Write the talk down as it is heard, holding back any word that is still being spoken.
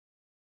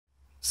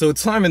So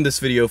it's time in this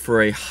video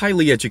for a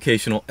highly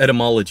educational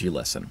etymology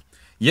lesson.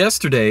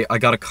 Yesterday, I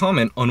got a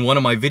comment on one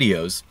of my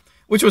videos,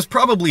 which was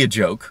probably a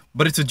joke,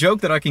 but it's a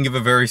joke that I can give a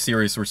very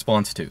serious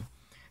response to.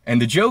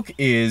 And the joke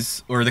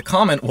is, or the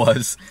comment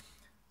was,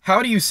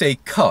 how do you say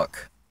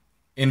cuck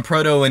in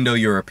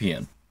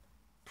Proto-Indo-European?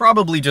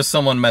 Probably just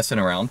someone messing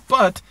around,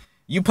 but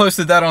you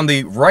posted that on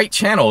the right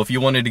channel if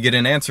you wanted to get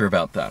an answer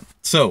about that.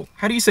 So,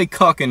 how do you say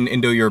cuck in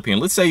Indo-European?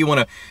 Let's say you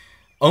want to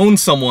own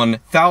someone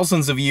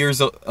thousands of years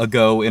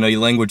ago in a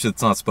language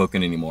that's not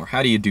spoken anymore.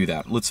 How do you do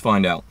that? Let's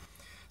find out.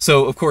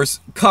 So, of course,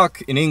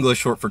 cuck in English,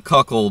 short for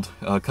cuckold,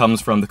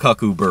 comes from the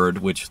cuckoo bird,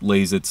 which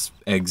lays its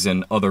eggs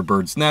in other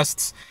birds'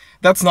 nests.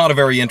 That's not a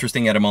very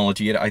interesting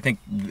etymology. I think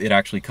it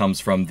actually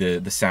comes from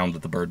the sound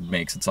that the bird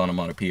makes, its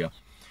onomatopoeia.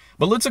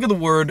 But let's look at the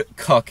word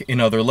cuck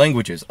in other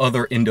languages,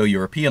 other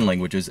Indo-European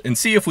languages, and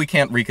see if we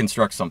can't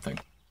reconstruct something.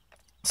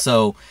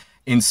 So,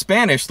 in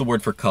Spanish, the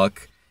word for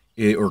cuck,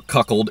 or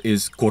cuckold,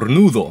 is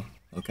cornudo,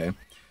 okay?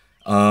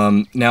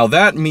 Now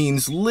that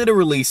means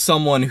literally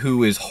someone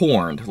who is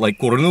horned. Like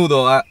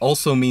cornudo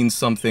also means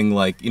something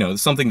like,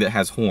 something that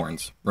has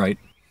horns, right?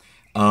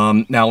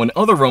 Now in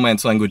other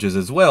Romance languages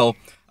as well,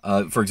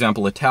 for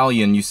example,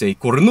 Italian, you say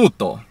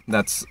cornuto,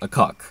 that's a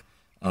cuck.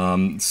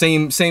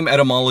 Same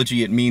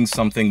etymology, it means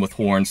something with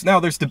horns.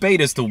 Now there's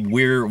debate as to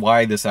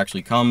why this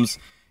actually comes.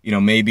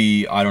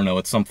 Maybe, I don't know,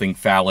 it's something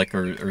phallic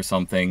or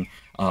something.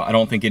 I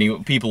don't think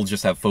people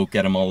just have folk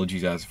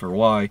etymologies as for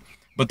why.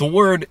 But the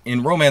word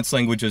in Romance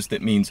languages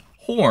that means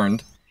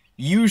horned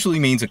usually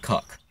means a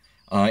cuck.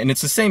 And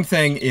it's the same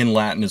thing in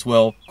Latin as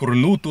well.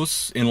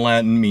 Cornutus in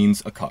Latin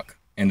means a cuck.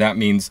 And that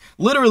means,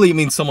 literally it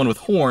means someone with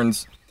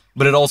horns,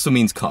 but it also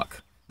means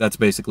cuck. That's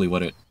basically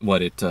what it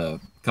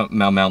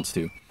amounts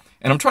to.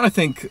 And I'm trying to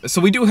think, so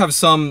we do have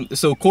some,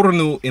 so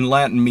cornu in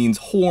Latin means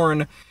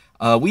horn.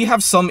 We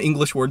have some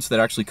English words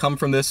that actually come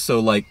from this, so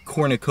like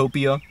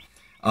cornucopia.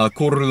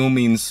 Cornu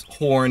means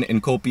horn,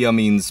 and copia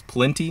means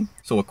plenty.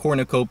 So a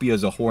cornucopia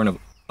is a horn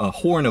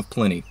of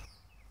plenty.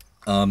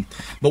 But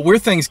where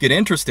things get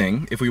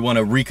interesting, if we want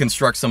to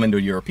reconstruct some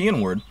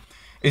Indo-European word,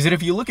 is that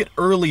if you look at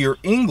earlier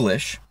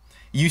English,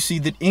 you see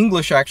that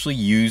English actually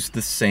used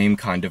the same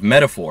kind of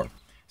metaphor.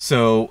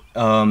 So,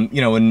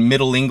 in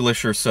Middle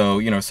English or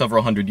so,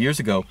 several hundred years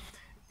ago,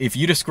 if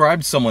you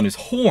described someone as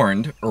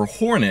horned or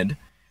horned,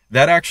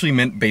 that actually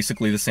meant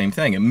basically the same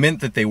thing. It meant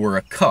that they were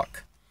a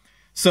cuck.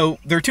 So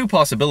there are two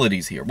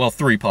possibilities here. Well,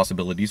 three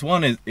possibilities.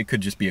 One is it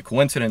could just be a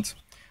coincidence.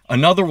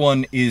 Another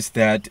one is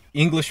that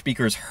English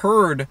speakers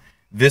heard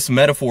this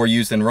metaphor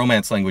used in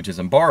Romance languages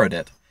and borrowed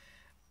it.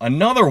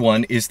 Another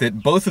one is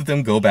that both of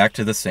them go back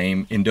to the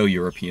same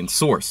Indo-European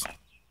source.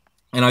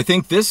 And I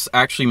think this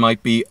actually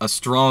might be a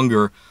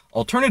stronger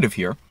alternative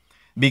here,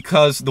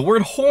 because the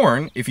word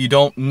horn, if you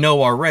don't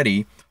know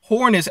already,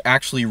 horn is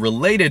actually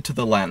related to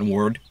the Latin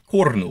word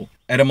cornu,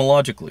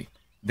 etymologically.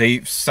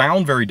 They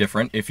sound very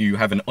different if you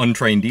have an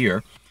untrained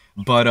ear,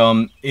 but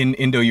in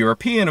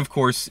Indo-European, of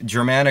course,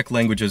 Germanic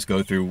languages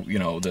go through,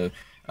 the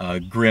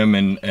Grimm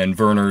and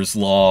Werner's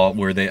law,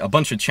 where a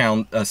bunch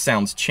of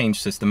sounds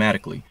change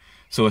systematically.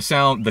 So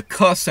the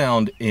k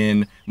sound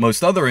in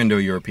most other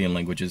Indo-European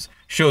languages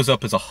shows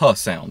up as a h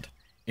sound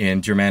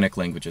in Germanic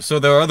languages. So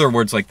there are other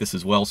words like this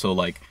as well. So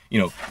like,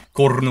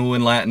 cornu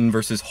in Latin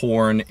versus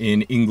horn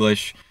in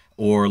English,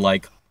 or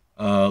like,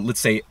 let's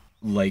say,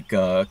 like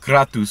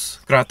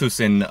kratos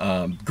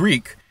in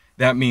Greek,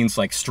 that means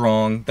like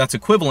strong. That's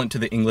equivalent to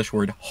the English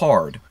word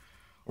hard.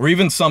 Or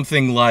even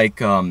something like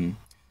the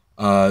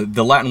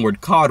Latin word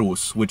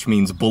carus, which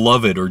means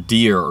beloved or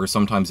dear or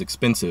sometimes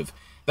expensive.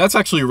 That's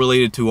actually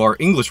related to our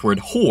English word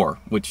whore,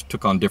 which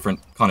took on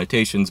different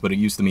connotations, but it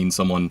used to mean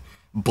someone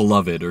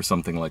beloved or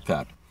something like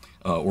that,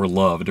 or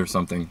loved or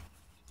something.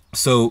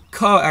 So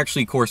ka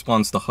actually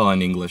corresponds to ha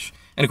in English.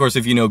 And of course,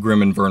 if you know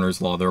Grimm and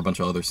Werner's law, there are a bunch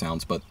of other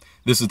sounds, but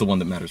this is the one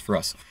that matters for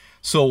us.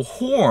 So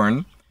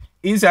horn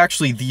is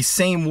actually the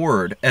same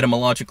word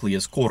etymologically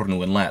as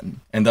cornu in Latin.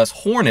 And thus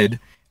horned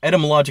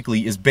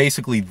etymologically is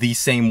basically the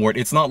same word.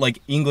 It's not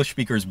like English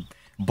speakers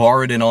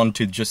borrowed it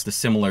onto just a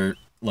similar,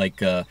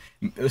 like a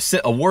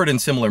word in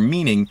similar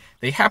meaning.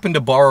 They happen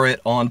to borrow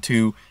it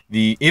onto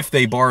if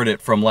they borrowed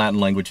it from Latin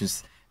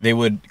languages, they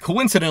would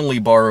coincidentally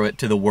borrow it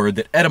to the word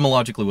that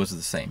etymologically was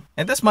the same.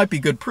 And this might be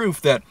good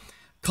proof that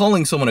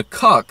calling someone a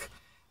cuck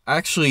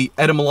actually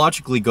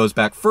etymologically goes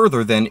back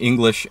further than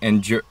English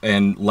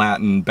and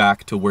Latin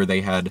back to where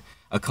they had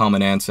a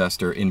common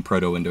ancestor in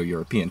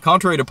Proto-Indo-European.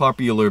 Contrary to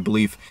popular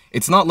belief,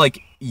 it's not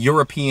like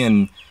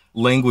European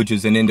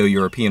languages in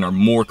Indo-European are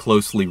more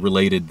closely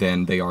related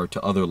than they are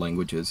to other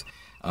languages.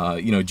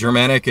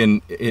 Germanic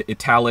and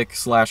Italic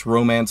 /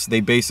 Romance, they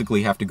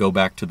basically have to go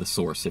back to the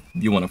source if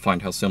you want to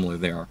find how similar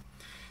they are.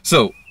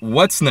 So,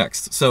 what's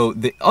next? So,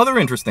 the other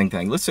interesting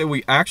thing, let's say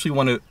we actually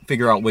want to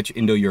figure out which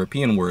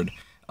Indo-European word,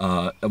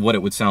 what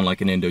it would sound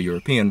like in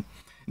Indo-European.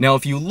 Now,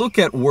 if you look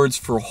at words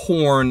for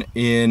horn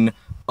in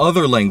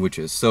other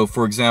languages, so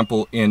for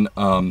example, in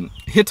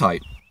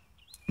Hittite,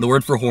 the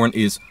word for horn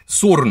is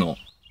sorno.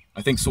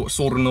 I think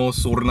sorno,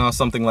 sorna,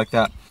 something like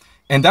that.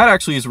 And that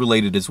actually is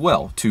related as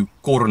well to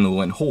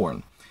cornu and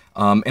horn.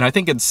 And I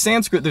think in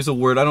Sanskrit there's a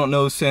word, I don't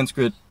know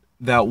Sanskrit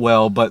that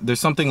well, but there's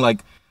something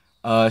like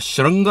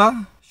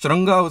shrunga.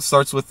 Shrunga, it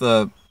starts with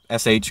the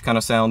SH kind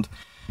of sound.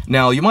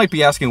 Now, you might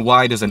be asking,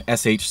 why does an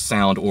SH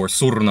sound, or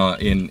surna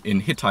in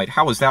Hittite,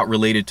 how is that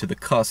related to the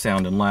ka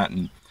sound in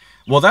Latin?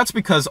 Well, that's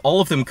because all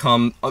of them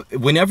come,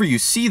 whenever you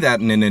see that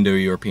in an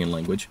Indo-European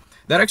language,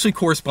 that actually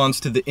corresponds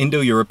to the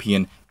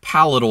Indo-European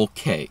palatal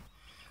K,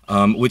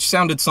 which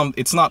sounded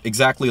it's not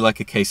exactly like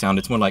a K sound,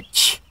 it's more like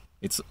ch.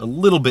 It's a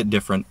little bit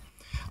different.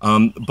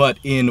 But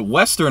in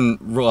Western,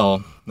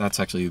 well, that's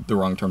actually the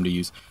wrong term to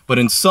use, but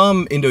in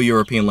some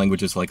Indo-European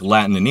languages like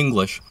Latin and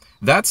English,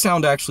 that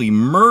sound actually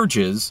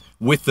merges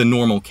with the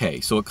normal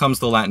K. So it comes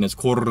to Latin as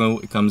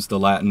cornu, it comes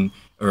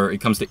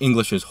to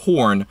English as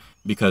horn,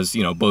 because,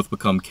 you know, both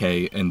become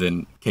K and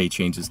then K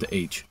changes to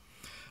H.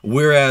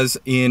 Whereas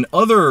in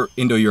other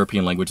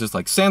Indo-European languages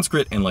like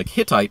Sanskrit and like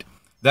Hittite,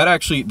 that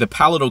actually, the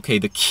palatal K,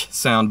 the k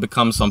sound,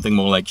 becomes something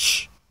more like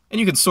sh.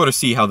 And you can sort of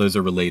see how those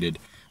are related.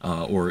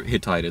 Or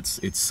Hittite, it's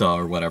sa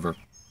or whatever.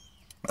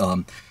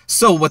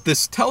 So what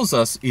this tells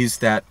us is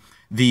that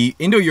the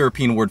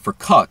Indo-European word for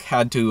cuck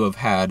had to have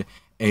had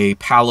a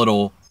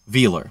palatal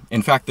velar.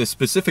 In fact, the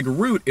specific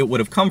root it would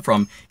have come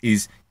from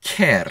is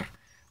ker,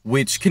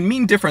 which can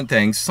mean different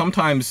things.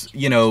 Sometimes,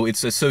 you know,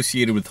 it's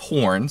associated with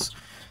horns,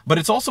 but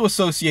it's also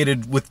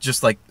associated with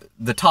just like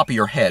the top of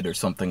your head or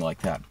something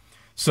like that.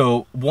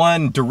 So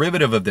one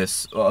derivative of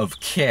this,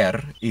 of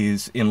ker,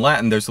 is in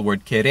Latin, there's the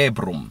word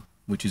cerebrum,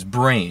 which is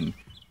brain.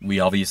 We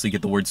obviously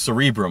get the word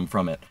cerebrum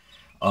from it.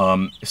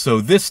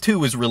 So this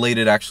too is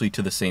related actually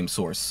to the same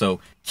source. So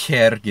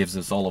ker gives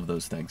us all of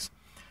those things.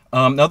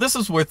 Now this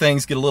is where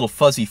things get a little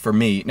fuzzy for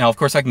me. Now, of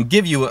course, I can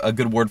give you a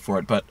good word for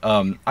it, but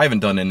I haven't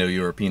done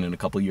Indo-European in a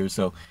couple years,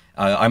 so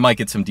I might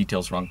get some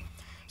details wrong.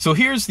 So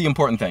here's the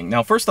important thing.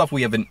 Now, first off,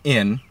 we have an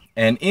in,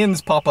 and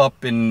ins pop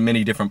up in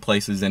many different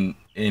places in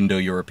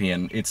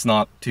Indo-European. It's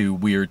not too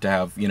weird to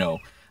have, you know,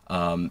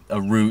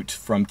 a root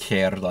from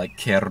ker, like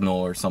kerno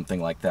or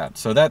something like that.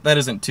 So that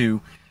isn't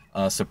too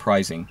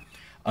surprising.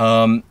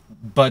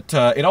 But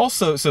it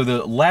also, so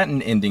the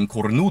Latin ending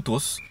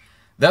cornutus,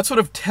 that sort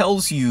of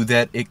tells you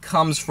that it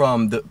comes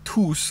from, the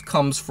tus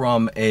comes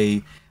from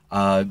a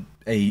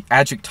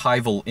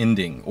adjectival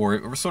ending,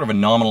 or sort of a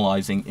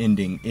nominalizing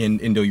ending in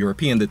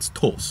Indo-European that's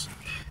tos.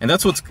 And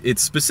that's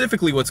it's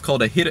specifically what's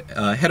called a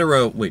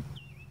hysterokinetic,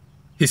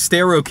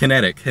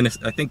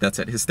 I think that's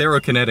it,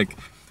 hysterokinetic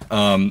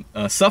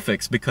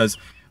suffix, because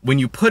when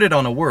you put it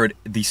on a word,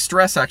 the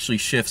stress actually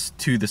shifts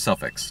to the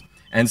suffix.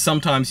 And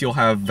sometimes you'll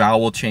have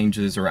vowel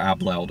changes or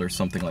ablaut or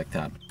something like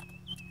that.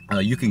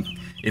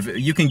 If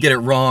you can get it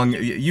wrong,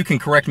 you can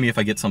correct me if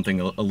I get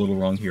something a little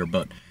wrong here,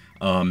 but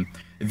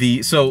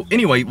so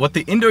anyway, what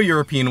the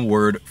Indo-European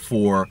word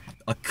for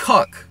a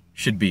cuck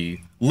should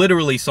be,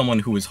 literally someone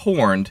who is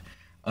horned,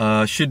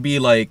 should be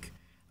like,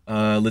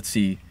 let's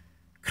see,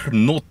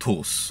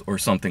 krnotos or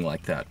something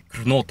like that.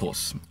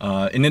 Krnotos.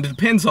 And it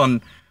depends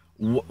on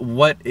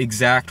what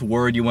exact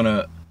word you want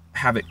to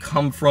have it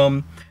come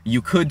from.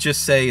 You could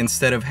just say,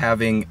 instead of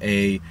having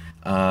a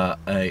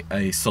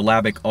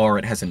syllabic R,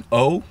 it has an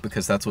O,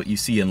 because that's what you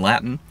see in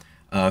Latin.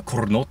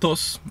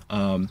 Cornotos.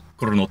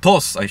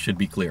 Cornotos, I should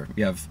be clear.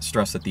 You have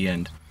stress at the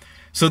end.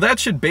 So that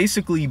should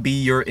basically be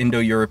your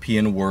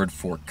Indo-European word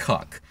for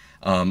cuck.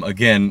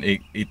 Again,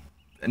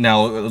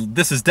 now,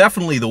 this is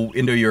definitely the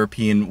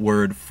Indo-European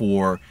word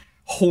for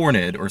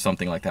horned or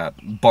something like that,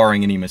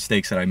 barring any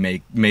mistakes that I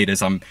made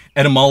as I'm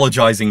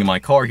etymologizing in my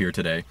car here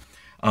today.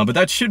 But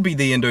that should be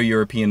the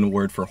Indo-European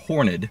word for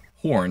horned.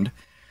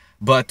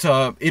 But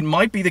it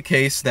might be the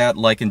case that,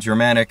 like in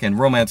Germanic and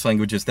Romance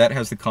languages, that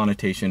has the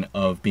connotation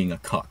of being a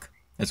cuck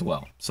as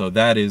well. So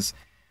that is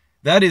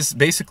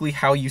basically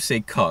how you say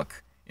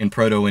cuck in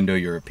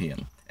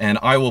Proto-Indo-European. And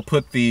I will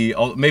put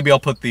maybe I'll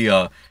put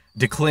the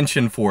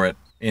declension for it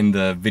in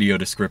the video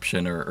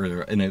description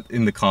or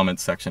in the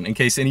comments section, in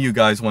case any of you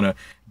guys want to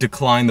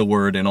decline the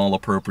word in all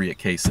appropriate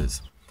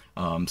cases.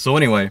 So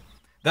anyway,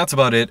 that's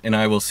about it, and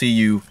I will see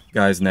you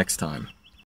guys next time.